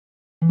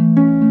In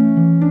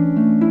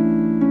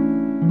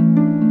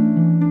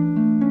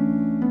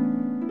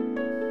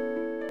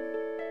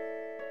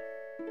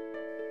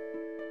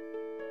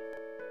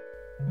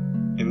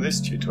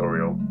this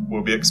tutorial,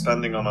 we'll be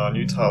expanding on our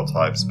new tile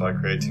types by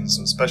creating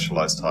some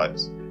specialized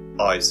types,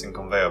 ice and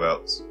conveyor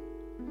belts.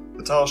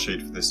 The tile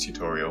sheet for this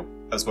tutorial,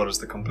 as well as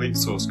the complete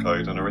source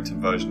code and a written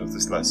version of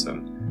this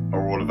lesson,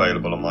 are all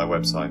available on my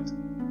website.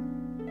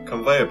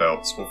 Conveyor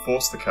belts will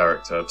force the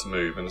character to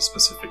move in a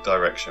specific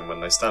direction when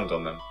they stand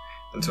on them,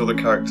 until the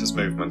character's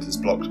movement is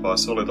blocked by a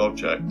solid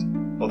object,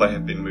 or they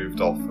have been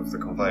moved off of the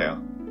conveyor.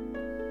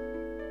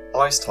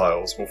 Ice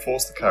tiles will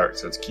force the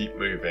character to keep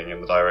moving in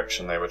the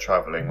direction they were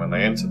travelling when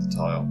they entered the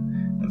tile,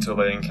 until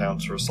they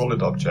encounter a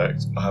solid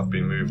object or have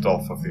been moved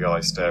off of the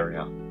iced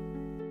area.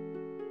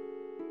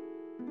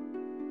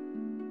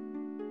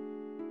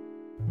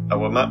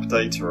 Our map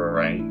data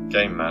array,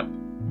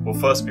 gameMap, will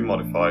first be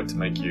modified to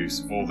make use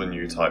of all the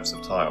new types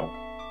of tile.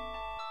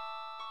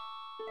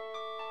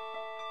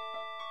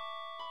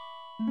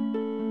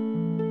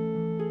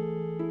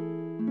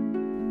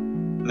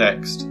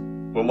 Next,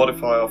 we'll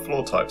modify our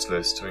floor types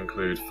list to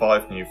include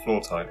 5 new floor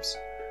types: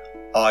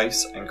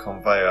 ice and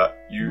conveyor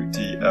U,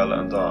 D, L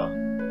and R,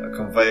 a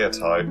conveyor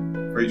type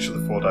for each of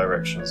the 4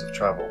 directions of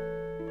travel.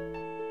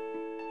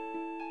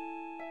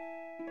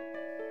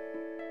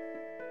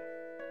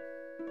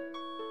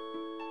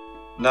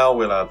 Now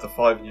we'll add the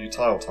 5 new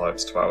tile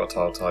types to our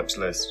tile types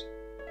list.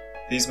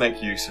 These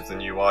make use of the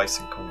new ice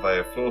and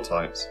conveyor floor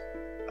types,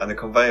 and the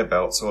conveyor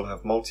belts all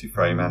have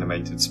multi-frame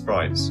animated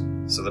sprites,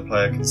 so the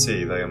player can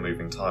see they are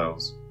moving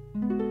tiles.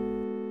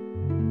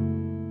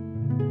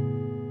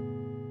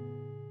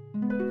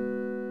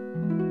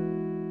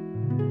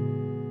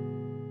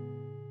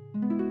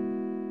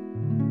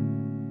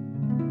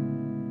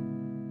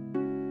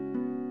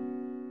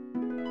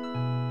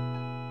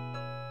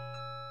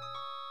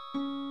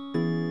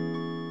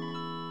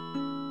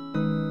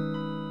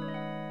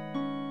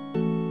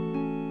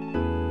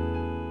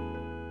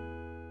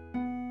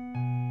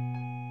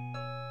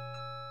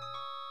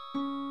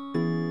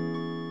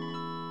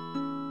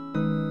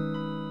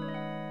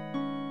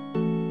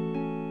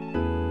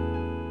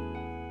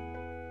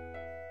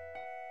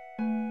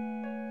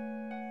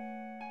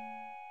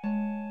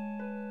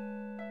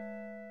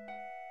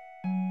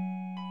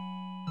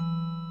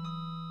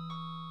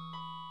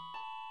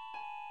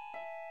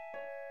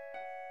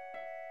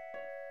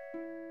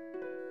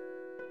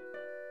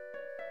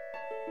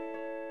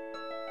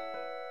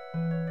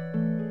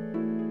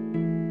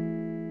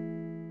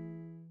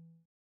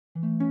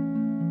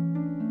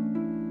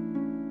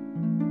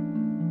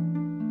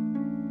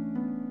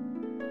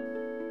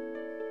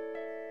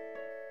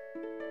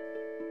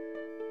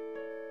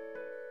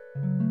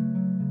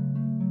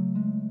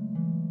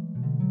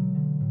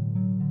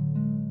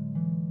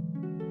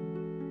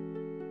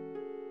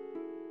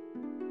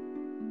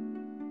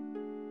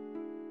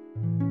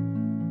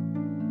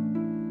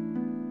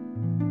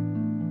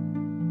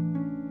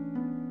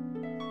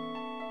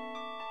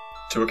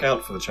 To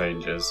account for the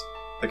changes,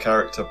 the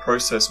character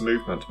process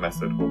movement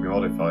method will be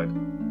modified.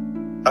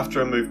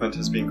 After a movement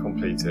has been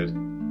completed,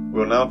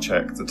 we'll now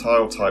check the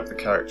tile type the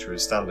character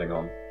is standing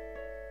on.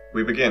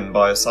 We begin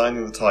by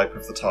assigning the type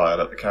of the tile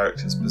at the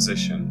character's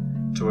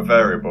position to a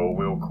variable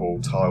we'll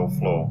call tile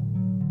floor.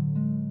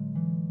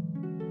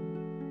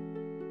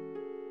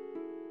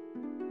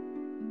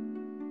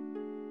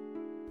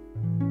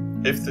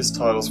 If this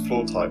tile's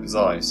floor type is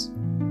ice,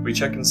 we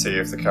check and see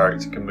if the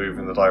character can move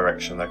in the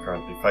direction they're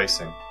currently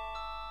facing.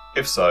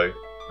 If so,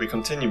 we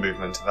continue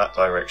movement in that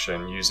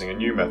direction using a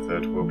new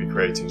method we'll be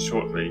creating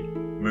shortly,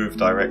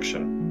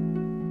 moveDirection.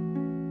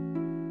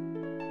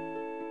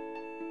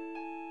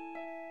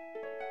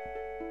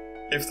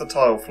 If the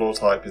tile floor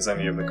type is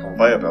any of the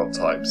conveyor belt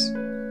types,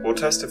 we'll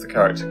test if the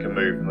character can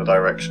move in the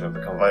direction of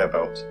the conveyor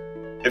belt.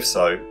 If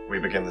so, we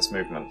begin this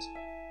movement.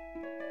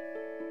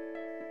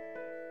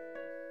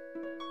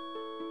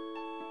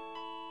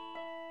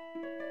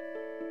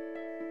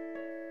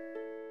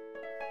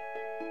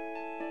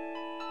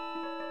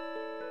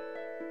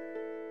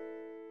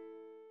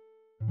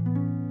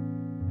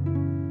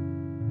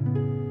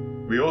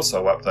 We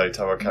also update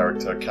our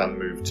character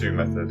canMoveTo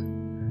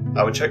method.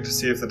 Our check to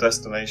see if the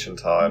destination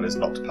tile is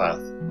not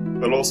path.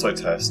 We'll also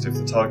test if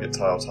the target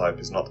tile type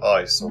is not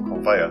ice or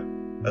conveyor,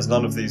 as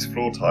none of these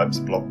floor types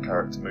block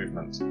character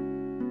movement.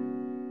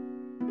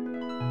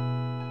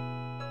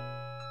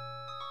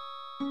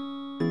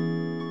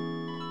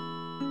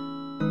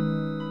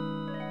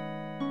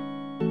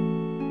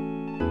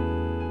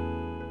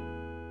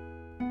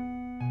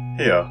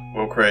 Here,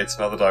 we'll create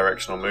another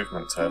directional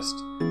movement test,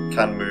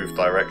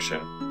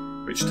 canMoveDirection,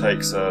 which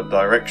takes a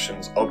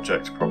directions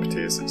object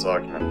property as its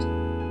argument.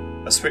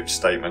 A switch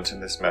statement in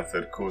this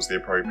method calls the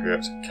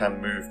appropriate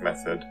canMove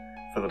method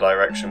for the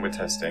direction we're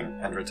testing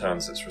and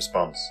returns its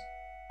response.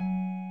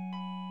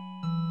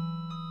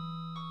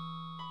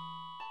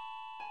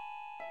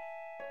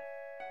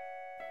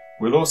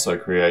 We'll also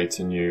create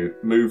a new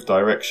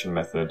moveDirection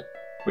method,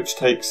 which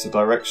takes the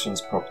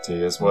directions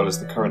property as well as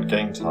the current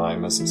game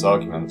time as its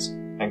arguments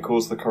and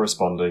calls the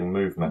corresponding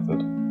move method.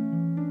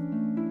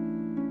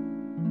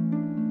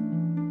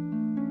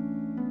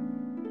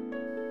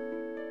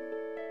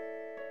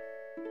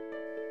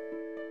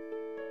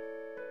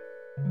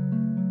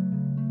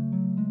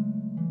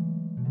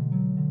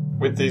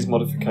 With these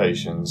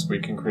modifications, we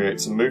can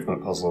create some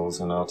movement puzzles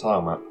in our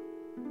tile map.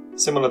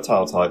 Similar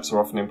tile types are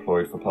often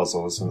employed for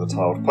puzzles in the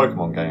tiled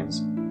Pokemon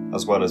games,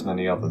 as well as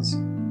many others.